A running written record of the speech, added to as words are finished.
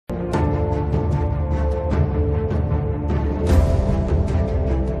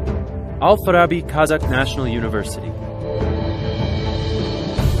Alfarabi Kazakh National University.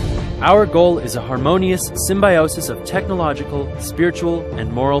 Our goal is a harmonious symbiosis of technological, spiritual,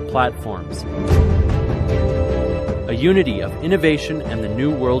 and moral platforms. A unity of innovation and the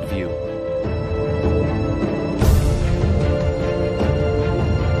new worldview.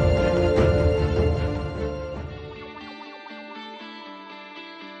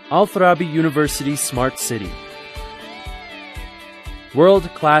 Alfarabi University Smart City.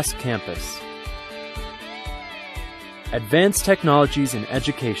 World-class campus. Advanced technologies in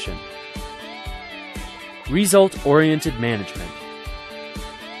education. Result-oriented management.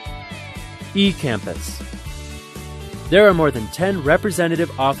 E-campus. There are more than 10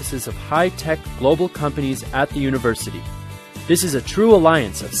 representative offices of high-tech global companies at the university. This is a true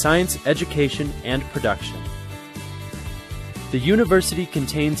alliance of science, education, and production. The university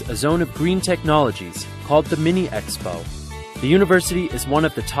contains a zone of green technologies called the Mini Expo. The university is one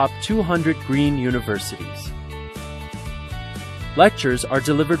of the top 200 green universities. Lectures are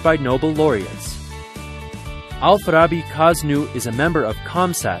delivered by Nobel laureates. Alfarabi KazNU is a member of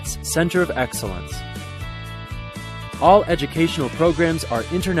ComSat's Center of Excellence. All educational programs are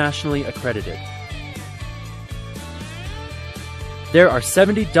internationally accredited. There are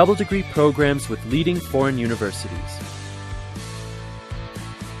 70 double-degree programs with leading foreign universities.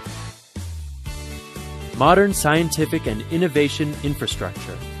 Modern scientific and innovation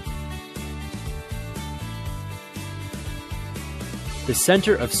infrastructure. The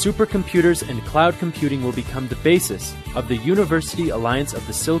Center of Supercomputers and Cloud Computing will become the basis of the University Alliance of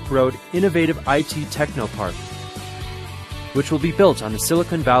the Silk Road Innovative IT Technopark, which will be built on the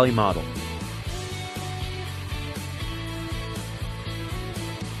Silicon Valley model.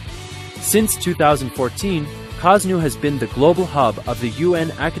 Since 2014, KazNU has been the global hub of the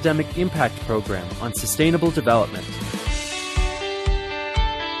UN Academic Impact Program on Sustainable Development.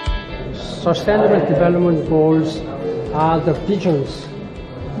 Sustainable Development Goals are the visions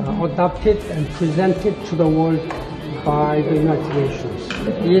adopted and presented to the world by the United Nations.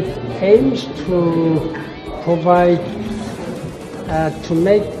 It aims to provide, to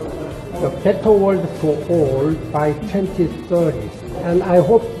make a better world for all by 2030. And I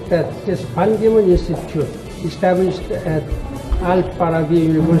hope that this Ban Ki-moon Institute, established at Alfarabi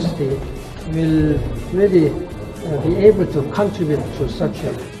University, will really be able to contribute to such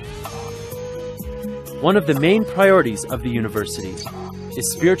a. One of the main priorities of the university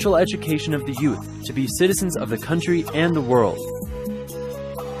is spiritual education of the youth to be citizens of the country and the world,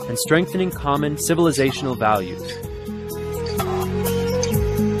 and strengthening common civilizational values.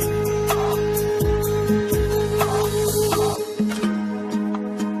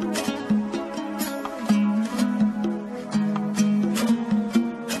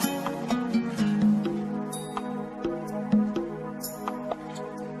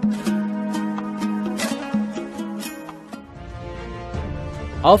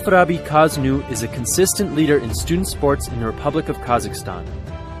 Alfarabi KazNU is a consistent leader in student sports in the Republic of Kazakhstan.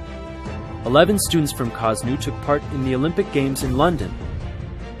 11 students from KazNU took part in the Olympic Games in London,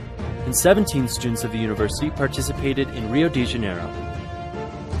 and 17 students of the university participated in Rio de Janeiro.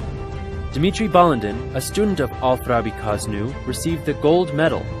 Dmitry Balandin, a student of Alfarabi KazNU, received the gold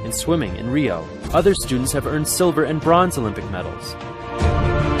medal in swimming in Rio. Other students have earned silver and bronze Olympic medals.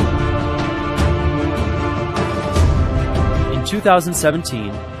 In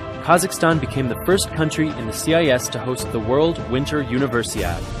 2017, Kazakhstan became the first country in the CIS to host the World Winter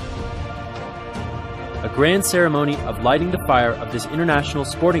Universiade. A grand ceremony of lighting the fire of this international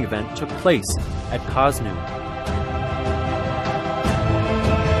sporting event took place at KazNU.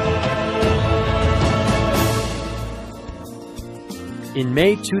 In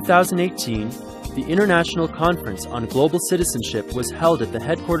May 2018, the International Conference on Global Citizenship was held at the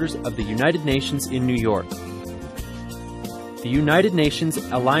headquarters of the United Nations in New York. The United Nations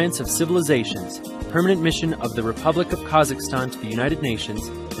Alliance of Civilizations, permanent mission of the Republic of Kazakhstan to the United Nations,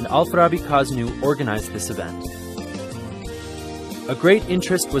 and Alfarabi KazNU organized this event. A great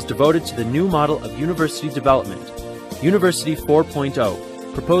interest was devoted to the new model of university development, University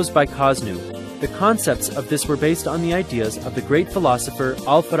 4.0, proposed by KazNU. The concepts of this were based on the ideas of the great philosopher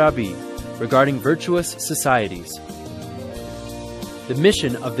Alfarabi regarding virtuous societies. The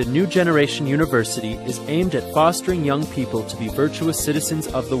mission of the New Generation University is aimed at fostering young people to be virtuous citizens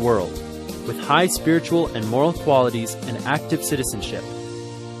of the world, with high spiritual and moral qualities and active citizenship.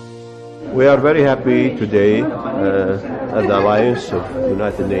 We are very happy today at the Alliance of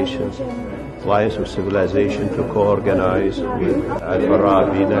United Nations Alliance of Civilization to co-organize with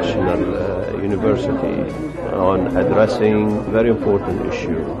Alfarabi National University on addressing very important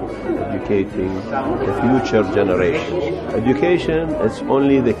issue, educating the future generations. Education is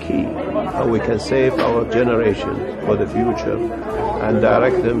only the key how we can save our generation for the future and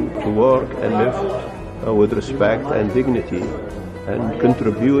direct them to work and live with respect and dignity and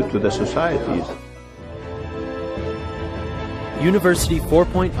contribute to the societies. University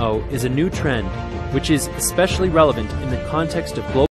 4.0 is a new trend which is especially relevant in the context of global